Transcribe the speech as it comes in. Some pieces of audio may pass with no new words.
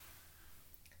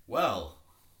Well.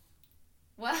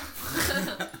 Well,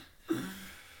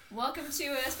 welcome to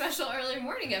a special early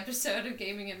morning episode of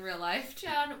Gaming in Real Life.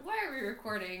 John, why are we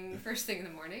recording first thing in the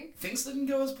morning? Things didn't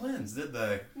go as planned, did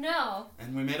they? No.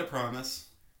 And we made a promise.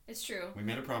 It's true. We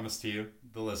made a promise to you,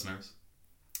 the listeners.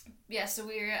 Yeah, so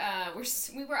we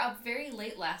were up very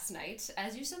late last night,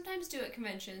 as you sometimes do at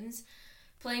conventions,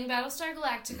 playing Battlestar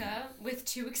Galactica with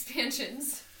 2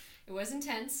 expansions. It was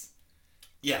intense.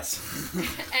 Yes.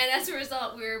 And as a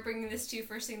result, we were bringing this to you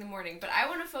first thing in the morning. But I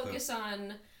want to focus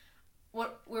on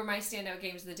what were my standout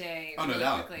games of the day really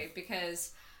quickly,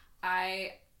 because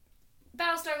Battlestar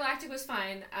Galactica was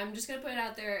fine. I'm just gonna put it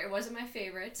out there. It wasn't my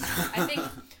favorite. I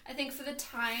think for the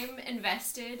time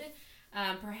invested,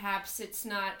 perhaps it's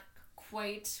not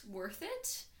quite worth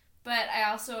it. But I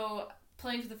also,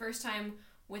 playing for the first time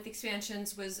with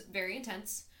expansions was very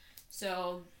intense.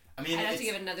 So I'd have to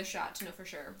give it another shot to know for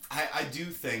sure. I do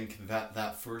think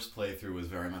that first playthrough was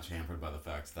very much hampered by the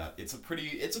fact that it's a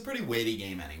pretty weighty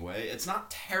game anyway. It's not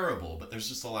terrible, but there's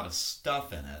just a lot of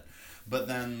stuff in it. But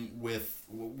then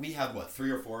we had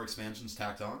 3 or 4 expansions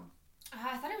tacked on?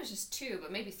 I thought it was just 2,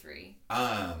 but maybe 3.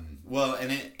 Well, in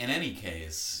any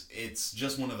case, it's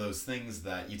just one of those things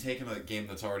that you take in a game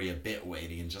that's already a bit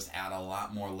weighty and just add a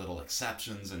lot more little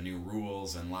exceptions and new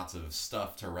rules and lots of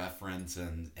stuff to reference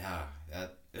and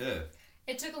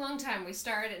It took a long time. We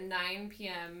started at 9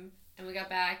 p.m. and we got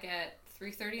back at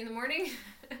 3:30 in the morning.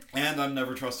 And I'm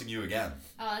never trusting you again.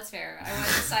 Oh, that's fair. I was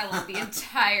silent the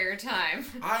entire time.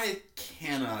 I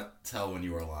cannot tell when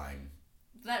you are lying.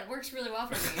 That works really well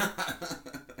for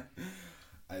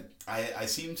me. I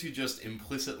seem to just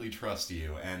implicitly trust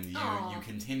you, and you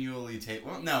continually take...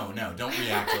 Well, no, don't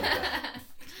react like that.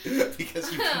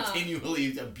 Because you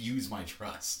continually abuse my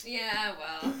trust. Yeah,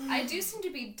 well, I do seem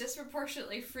to be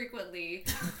disproportionately frequently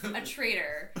a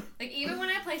traitor. Like, even when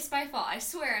I play Spyfall, I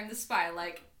swear I'm the spy,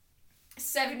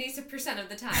 70% of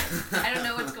the time. I don't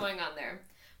know what's going on there.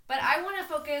 But I want to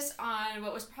focus on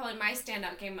what was probably my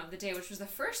standout game of the day, which was the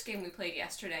first game we played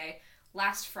yesterday,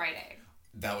 Last Friday.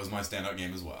 That was my standout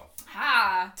game as well.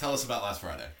 Ha! Tell us about Last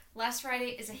Friday. Last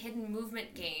Friday is a hidden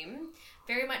movement game,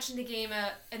 very much in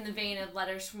the vein of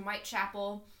Letters from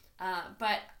Whitechapel,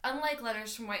 but unlike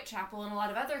Letters from Whitechapel and a lot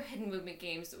of other hidden movement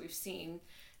games that we've seen,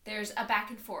 there's a back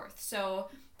and forth. So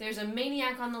there's a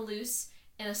maniac on the loose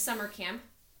in a summer camp,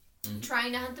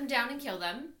 trying to hunt them down and kill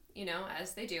them,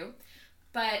 as they do.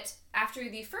 But after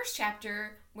the first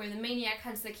chapter, where the maniac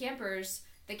hunts the campers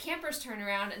turn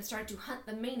around and start to hunt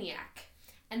the maniac.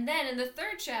 And then in the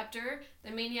third chapter,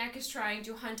 the maniac is trying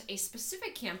to hunt a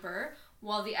specific camper,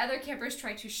 while the other campers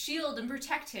try to shield and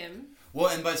protect him. Well,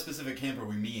 and by specific camper,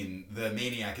 we mean the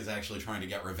maniac is actually trying to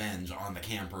get revenge on the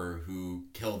camper who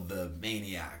killed the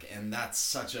maniac. And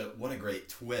that's what a great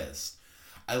twist.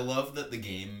 I love that the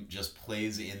game just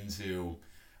plays into...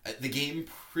 The game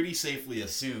pretty safely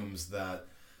assumes that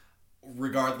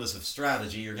regardless of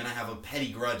strategy, you're going to have a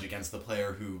petty grudge against the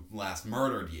player who last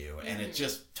murdered you. And it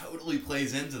just totally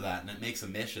plays into that, and it makes a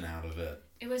mission out of it.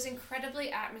 It was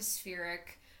incredibly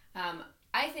atmospheric.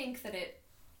 I think that it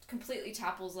completely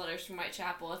topples Letters from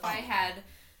Whitechapel. If I had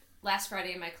Last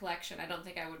Friday in my collection, I don't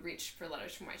think I would reach for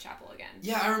Letters from Whitechapel again.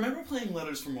 Yeah, I remember playing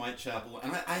Letters from Whitechapel,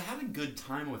 and I had a good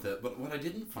time with it, but what I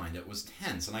didn't find it was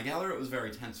tense, and I gather it was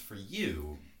very tense for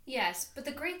you. Yes, but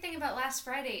the great thing about Last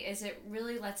Friday is it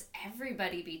really lets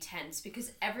everybody be tense,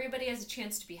 because everybody has a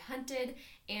chance to be hunted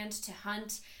and to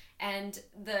hunt, and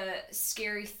the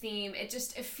scary theme, it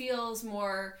feels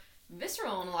more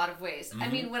visceral in a lot of ways. I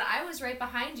mean, when I was right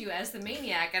behind you as the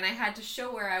maniac and I had to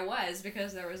show where I was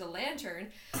because there was a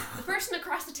lantern, the person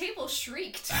across the table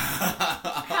shrieked.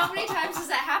 How many times has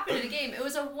that happened in a game? It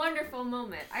was a wonderful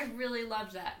moment. I really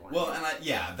loved that one. Well, and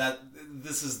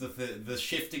this is the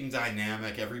shifting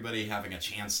dynamic, everybody having a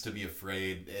chance to be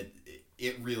afraid.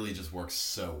 It really just works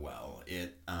so well.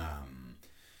 It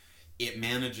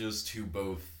manages to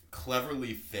both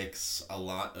cleverly fix a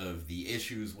lot of the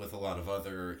issues with a lot of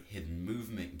other hidden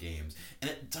movement games,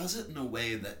 and it does it in a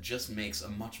way that just makes a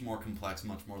much more complex,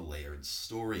 much more layered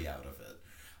story out of it.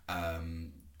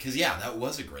 Because that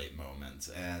was a great moment,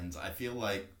 and I feel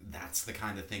like that's the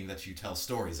kind of thing that you tell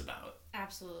stories about.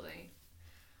 Absolutely.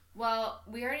 Well,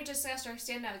 we already discussed our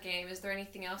standout game. Is there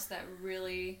anything else that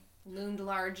really loomed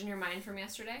large in your mind from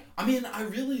yesterday? I mean, I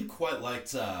really quite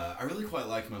liked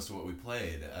most of what we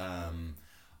played.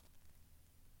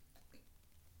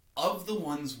 Of the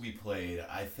ones we played,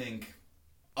 I think,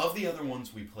 of the other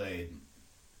ones we played,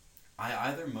 I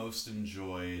either most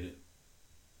enjoyed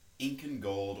Ink and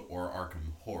Gold or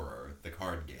Arkham Horror, the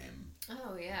card game.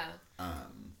 Oh, yeah.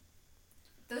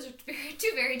 Those are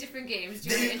two very different games. Do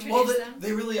you want to Well, introduce them?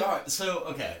 they really are. So,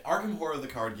 okay, Arkham Horror, the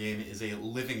card game, is a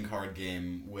living card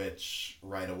game, which,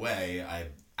 right away, I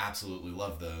absolutely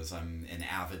love those. I'm an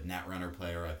avid Netrunner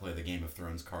player. I play the Game of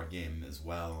Thrones card game as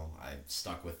well. I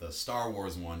stuck with the Star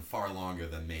Wars one far longer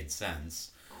than made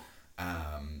sense.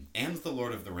 And the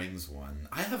Lord of the Rings one.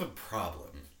 I have a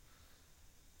problem.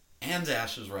 And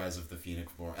Ashes Rise of the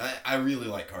Phoenix Born. I really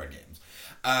like card games.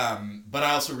 But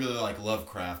I also really like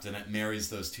Lovecraft, and it marries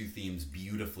those two themes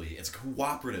beautifully. It's a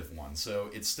cooperative one,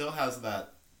 so it still has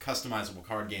that customizable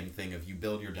card game thing of you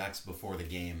build your decks before the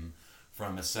game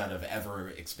from a set of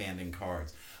ever-expanding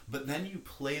cards. But then you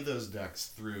play those decks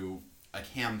through a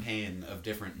campaign of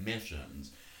different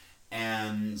missions,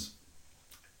 and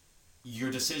your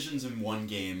decisions in one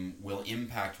game will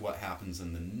impact what happens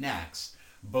in the next,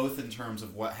 both in terms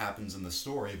of what happens in the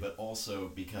story, but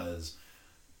also because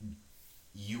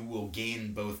you will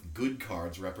gain both good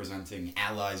cards representing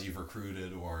allies you've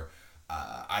recruited or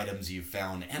items you've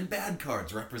found, and bad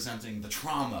cards representing the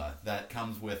trauma that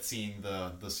comes with seeing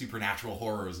the supernatural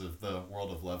horrors of the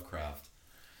world of Lovecraft.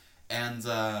 And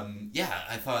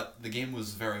I thought the game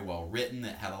was very well written.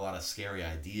 It had a lot of scary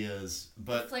ideas,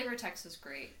 but Flavor text was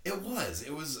great. It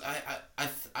was.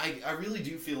 I really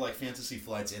do feel like Fantasy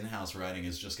Flight's in-house writing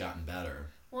has just gotten better.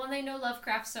 Well, and they know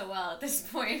Lovecraft so well at this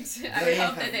point. I would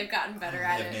hope that they've gotten better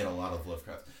at it. They've made a lot of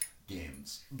Lovecraft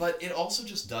games. But it also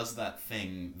just does that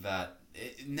thing that...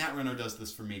 Netrunner does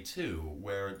this for me too,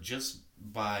 where just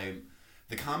by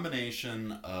the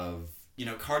combination of...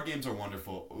 card games are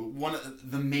wonderful. One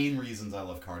of the main reasons I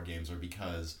love card games are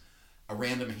because a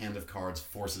random hand of cards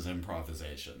forces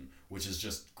improvisation, which is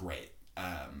just great.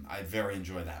 I very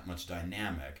enjoy that much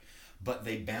dynamic. But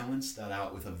they balance that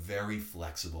out with a very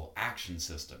flexible action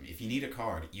system. If you need a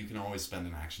card, you can always spend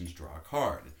an action to draw a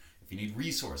card. If you need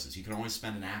resources, you can always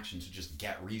spend an action to just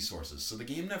get resources. So the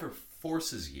game never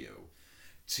forces you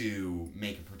to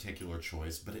make a particular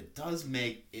choice, but it does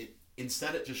make it...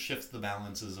 Instead, it just shifts the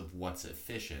balances of what's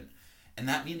efficient. And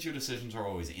that means your decisions are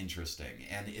always interesting.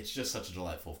 And it's just such a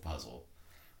delightful puzzle.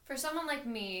 For someone like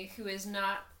me, who is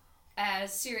not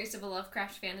as serious of a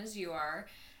Lovecraft fan as you are,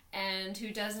 and who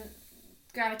doesn't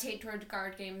gravitate toward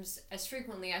card games as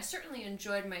frequently, I certainly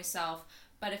enjoyed myself.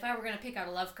 But if I were going to pick out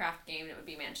a Lovecraft game, it would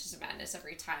be Mansions of Madness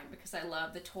every time, because I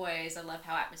love the toys, I love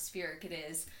how atmospheric it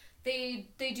is. They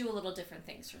do a little different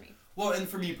things for me. Well, and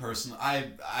for me personally,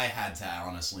 I had to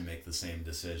honestly make the same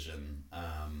decision.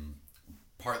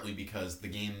 Partly because the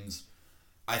games,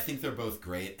 I think they're both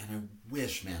great, and I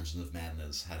wish Mansions of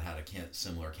Madness had had a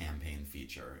similar campaign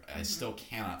feature. I still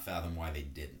cannot fathom why they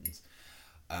didn't.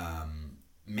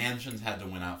 Mansions had to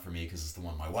win out for me because it's the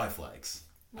one my wife likes.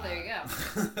 Well, there you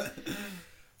go.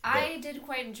 I did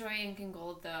quite enjoy Ink and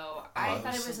Gold, though. I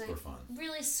thought it was a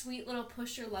really sweet little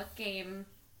push your luck game.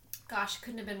 Gosh,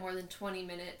 couldn't have been more than 20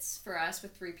 minutes for us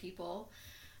with 3 people.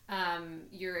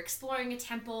 You're exploring a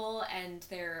temple, and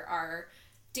there are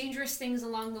dangerous things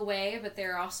along the way, but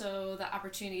there are also the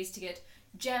opportunities to get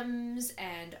gems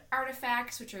and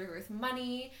artifacts, which are worth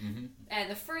money. Mm-hmm. And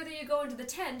the further you go into the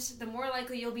tent, the more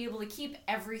likely you'll be able to keep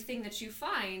everything that you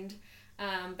find.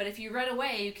 But if you run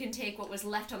away, you can take what was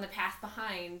left on the path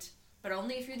behind, but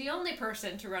only if you're the only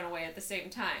person to run away at the same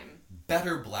time.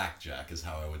 Better blackjack is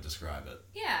how I would describe it.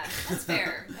 Yeah, that's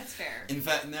fair. That's fair. In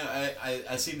fact, no,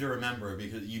 I seem to remember,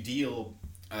 because you deal...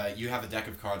 you have a deck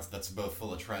of cards that's both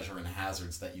full of treasure and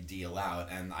hazards that you deal out,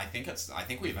 and I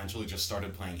think we eventually just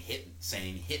started playing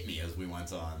saying "hit me" as we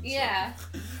went on. Yeah.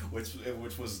 So,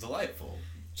 which was delightful.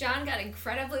 John got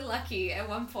incredibly lucky at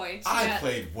one point. I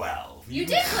played well. You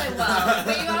did play well,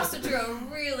 but you also drew a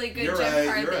really good gem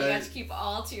card that you got to keep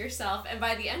all to yourself. And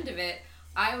by the end of it,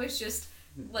 I was just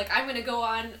like, I'm gonna go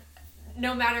on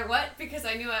no matter what, because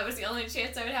I knew that was the only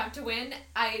chance I would have to win.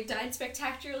 I died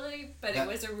spectacularly, but it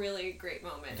was a really great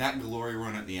moment. That glory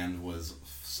run at the end was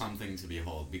something to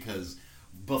behold, because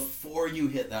before you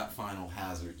hit that final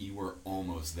hazard, you were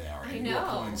almost there. And you were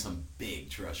pulling some big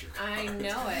treasure cards. I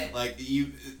know it.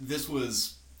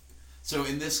 So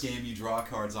in this game, you draw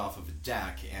cards off of a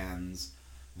deck, and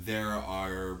there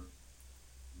are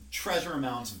treasure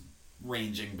amounts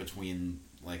ranging between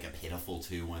like a pitiful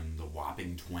 2 and the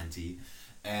whopping 20,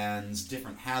 and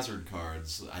different hazard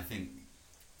cards. I think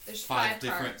there's 5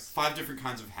 different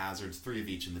kinds of hazards, 3 of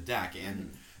each in the deck,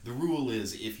 and the rule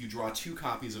is if you draw 2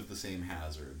 copies of the same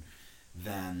hazard,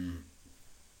 then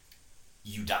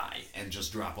you die and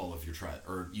just drop all of your treasure,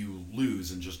 or you lose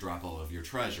and just drop all of your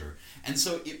treasure. And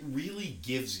so it really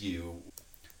gives you,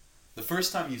 the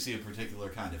first time you see a particular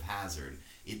kind of hazard,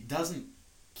 it doesn't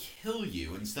kill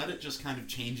you. Instead, it just kind of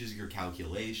changes your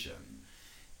calculation.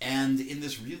 And in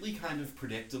this really kind of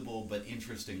predictable but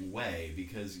interesting way,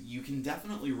 because you can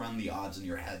definitely run the odds in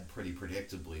your head pretty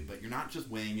predictably, but you're not just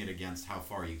weighing it against how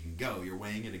far you can go, you're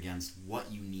weighing it against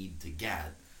what you need to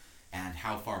get and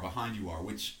how far behind you are,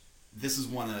 which this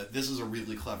is a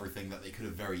really clever thing that they could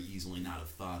have very easily not have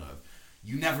thought of.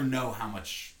 You never know how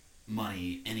much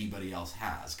money anybody else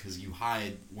has, because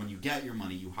when you get your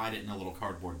money, you hide it in a little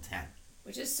cardboard tent.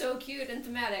 Which is so cute and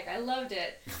thematic. I loved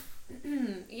it.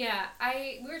 Yeah,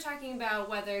 we were talking about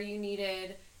whether you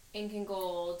needed ink and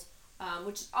gold,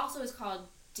 which also is called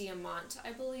Diamant,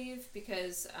 I believe,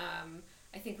 because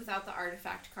I think without the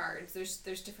artifact cards,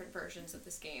 there's different versions of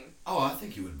this game. Oh, I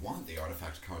think you would want the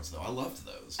artifact cards, though. I loved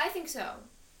those. I think so,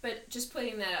 but just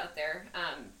putting that out there,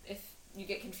 if you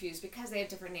get confused, because they have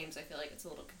different names, I feel like it's a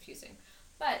little confusing.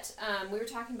 But we were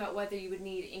talking about whether you would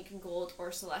need ink and gold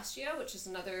or Celestia, which is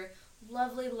another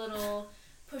lovely little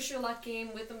push your luck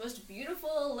game with the most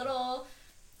beautiful little,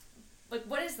 like,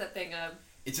 what is that thing?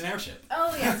 It's an airship.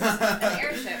 Oh yes, it's an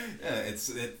airship. Yeah,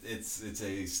 it's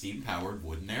a steam powered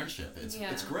wooden airship.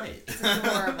 It's great. It's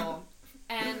adorable.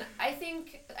 And I mean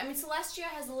Celestia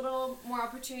has a little more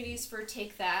opportunities for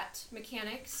take that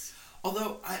mechanics.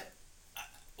 Although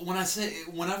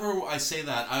whenever I say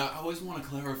that, I always want to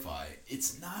clarify,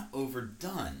 it's not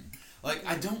overdone. Like,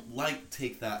 I don't like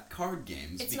take that card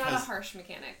games. It's not a harsh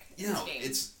mechanic in this game.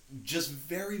 It's just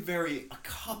very, very, a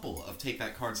couple of take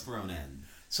that cards thrown in.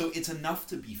 So it's enough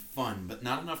to be fun, but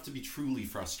not enough to be truly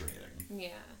frustrating. Yeah.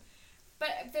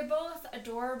 But they're both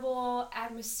adorable,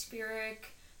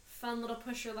 atmospheric, fun little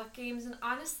push your luck games. And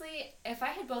honestly, if I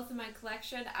had both in my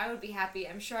collection, I would be happy.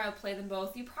 I'm sure I would play them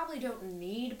both. You probably don't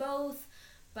need both,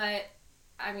 but,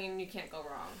 I mean, you can't go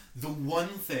wrong. The one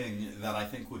thing that I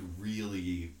think would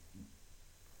really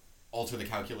alter the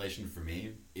calculation for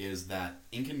me is that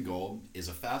ink and gold is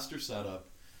a faster setup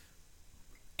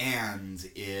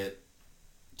and it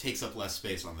takes up less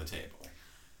space on the table.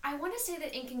 I want to say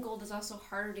that ink and gold is also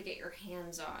harder to get your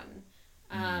hands on.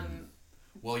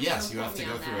 Well, yes, you have to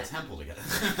go through a temple to get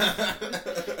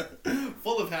it.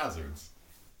 Full of hazards.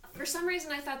 For some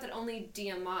reason, I thought that only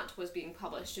Diamant was being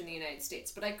published in the United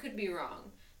States, but I could be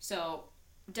wrong. So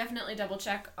definitely double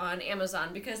check on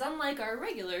Amazon, because unlike our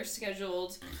regular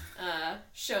scheduled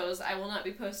shows, I will not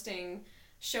be posting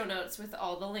show notes with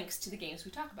all the links to the games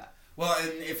we talk about. Well,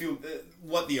 and if you,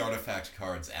 what the artifact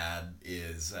cards add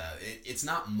is, it's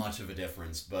not much of a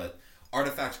difference, but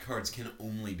artifact cards can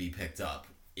only be picked up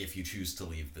if you choose to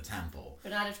leave the temple.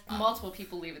 But not if multiple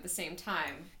people leave at the same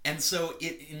time. And so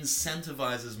it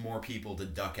incentivizes more people to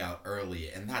duck out early,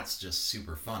 and that's just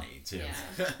super funny, too.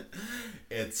 Yeah.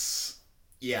 It's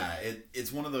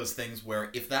one of those things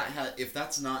where if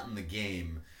that's not in the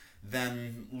game,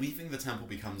 then leaving the temple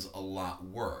becomes a lot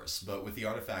worse. But with the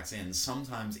artifacts in,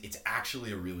 sometimes it's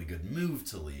actually a really good move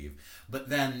to leave. But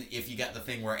then if you get the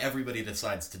thing where everybody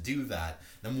decides to do that,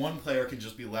 then one player can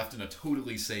just be left in a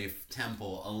totally safe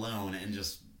temple alone and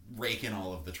just rake in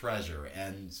all of the treasure.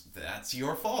 And that's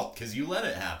your fault, because you let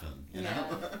it happen, you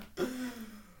know?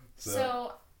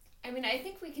 So, I mean, I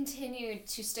think we continued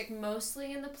to stick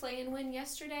mostly in the play and win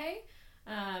yesterday.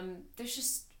 There's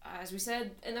just, as we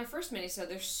said in our first mini-sode,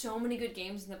 there's so many good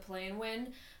games in the play and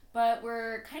win, but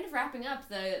we're kind of wrapping up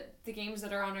the games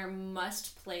that are on our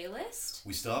must-play list.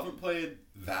 We still haven't played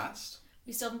Vast.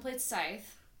 We still haven't played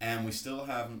Scythe. And we still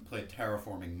haven't played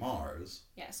Terraforming Mars.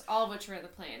 Yes, all of which are in the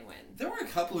play and win. There were a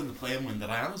couple in the play and win that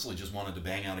I honestly just wanted to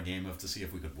bang out a game of to see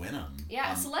if we could win them.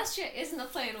 Yeah, Celestia is in the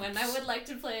play and win. I would like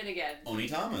to play it again.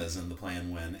 Onitama is in the play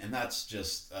and win, and that's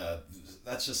just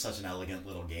such an elegant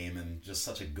little game and just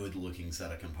such a good-looking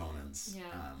set of components.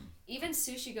 Yeah. Even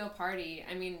Sushi Go Party,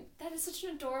 I mean, that is such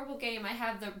an adorable game. I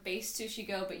have the base Sushi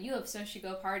Go, but you have Sushi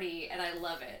Go Party, and I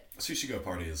love it. Sushi Go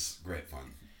Party is great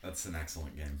fun. That's an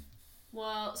excellent game.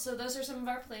 Well, so those are some of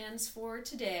our plans for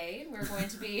today. We're going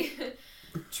to be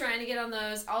trying to get on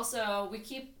those. Also, we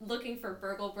keep looking for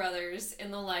Burgle Brothers in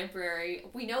the library.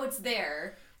 We know it's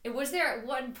there. It was there at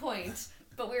one point,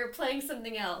 but we were playing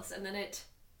something else, and then it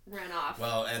ran off.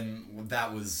 Well, and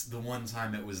that was the one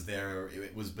time it was there.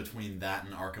 It was between that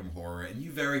and Arkham Horror, and you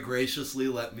very graciously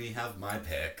let me have my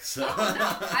pick. So. Oh,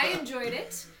 no, I enjoyed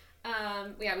it.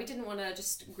 Yeah, we didn't want to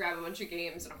just grab a bunch of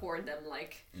games and hoard them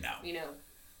like,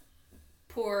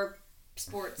 poor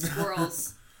sports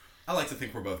squirrels. I like to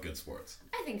think we're both good sports.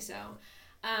 I think so.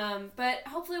 But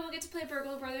hopefully we'll get to play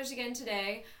Burgle Brothers again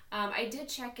today. I did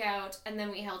check out And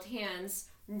Then We Held Hands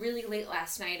really late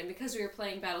last night, and because we were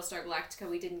playing Battlestar Galactica,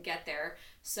 we didn't get there.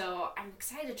 So I'm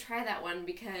excited to try that one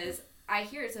because I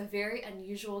hear it's a very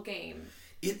unusual game.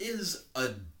 It is a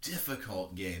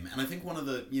difficult game, and I think one of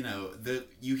the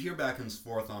you hear back and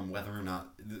forth on whether or not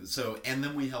and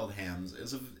then we held hands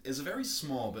is a very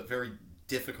small but very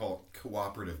difficult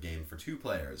cooperative game for 2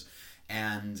 players,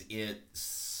 and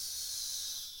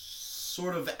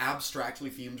sort of abstractly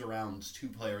themed around 2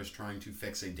 players trying to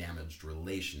fix a damaged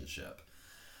relationship.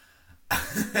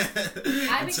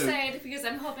 I'm excited because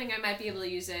I'm hoping I might be able to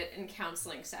use it in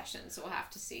counseling sessions, so we'll have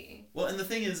to see. Well, and the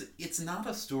thing is, it's not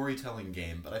a storytelling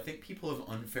game, but I think people have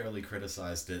unfairly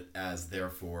criticized it as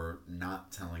therefore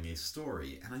not telling a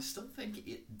story. And I still think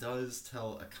it does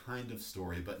tell a kind of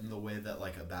story, but in the way that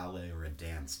like a ballet or a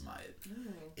dance might.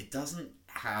 It doesn't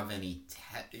have any,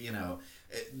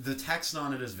 the text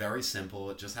on it is very simple.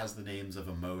 It just has the names of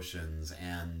emotions,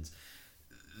 and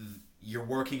you're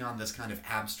working on this kind of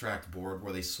abstract board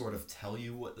where they sort of tell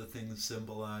you what the things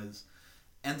symbolize.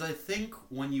 And I think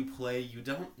when you play, you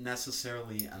don't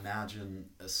necessarily imagine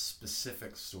a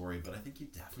specific story, but I think you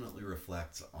definitely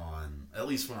reflect on, at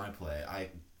least when I play, I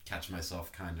catch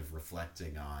myself kind of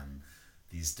reflecting on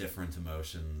these different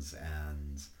emotions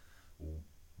and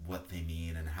what they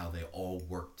mean and how they all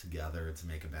work together to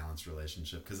make a balanced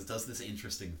relationship. Because it does this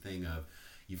interesting thing of,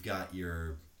 you've got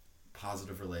your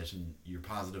positive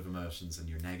emotions and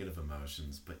your negative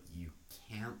emotions, but you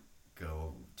can't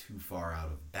go too far out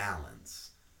of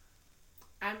balance.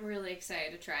 I'm really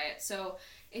excited to try it. So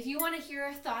if you want to hear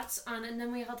our thoughts on And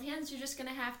Then We Held Hands, you're just going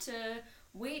to have to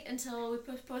wait until we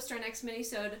post our next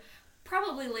mini-sode,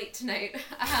 probably late tonight.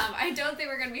 I don't think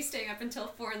we're going to be staying up until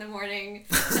 4 in the morning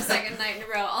the second night in a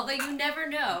row, although you never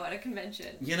know at a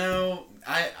convention.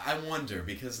 I wonder,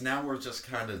 because now we're just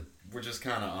kind of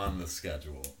on the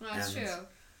schedule. Well, that's true.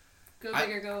 Go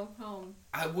big or go home.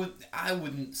 I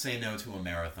wouldn't say no to a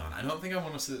marathon. I don't think I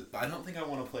want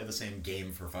to play the same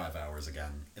game for 5 hours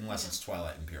again, unless it's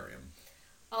Twilight Imperium.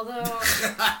 Although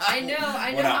I know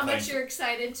how much you're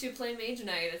excited to play Mage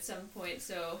Knight at some point,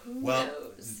 so who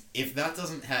knows? If that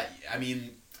doesn't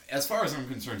as far as I'm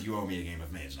concerned, you owe me a game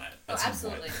of Mage Knight.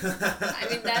 Absolutely. I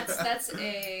mean, that's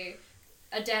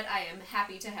a debt I am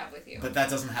happy to have with you. But that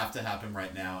doesn't have to happen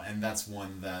right now, and that's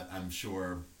one that I'm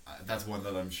sure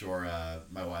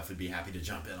my wife would be happy to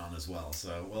jump in on as well.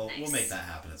 So we'll make that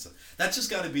happen. That's just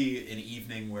got to be an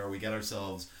evening where we get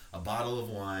ourselves a bottle of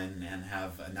wine and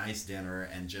have a nice dinner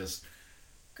and just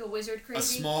go wizard crazy. A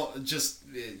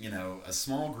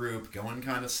small group going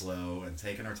kind of slow and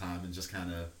taking our time and just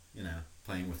kind of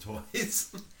playing with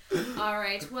toys. All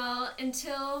right. Well,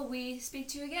 until we speak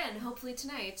to you again, hopefully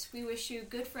tonight, we wish you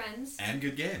good friends and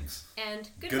good games. And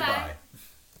goodbye. Goodbye.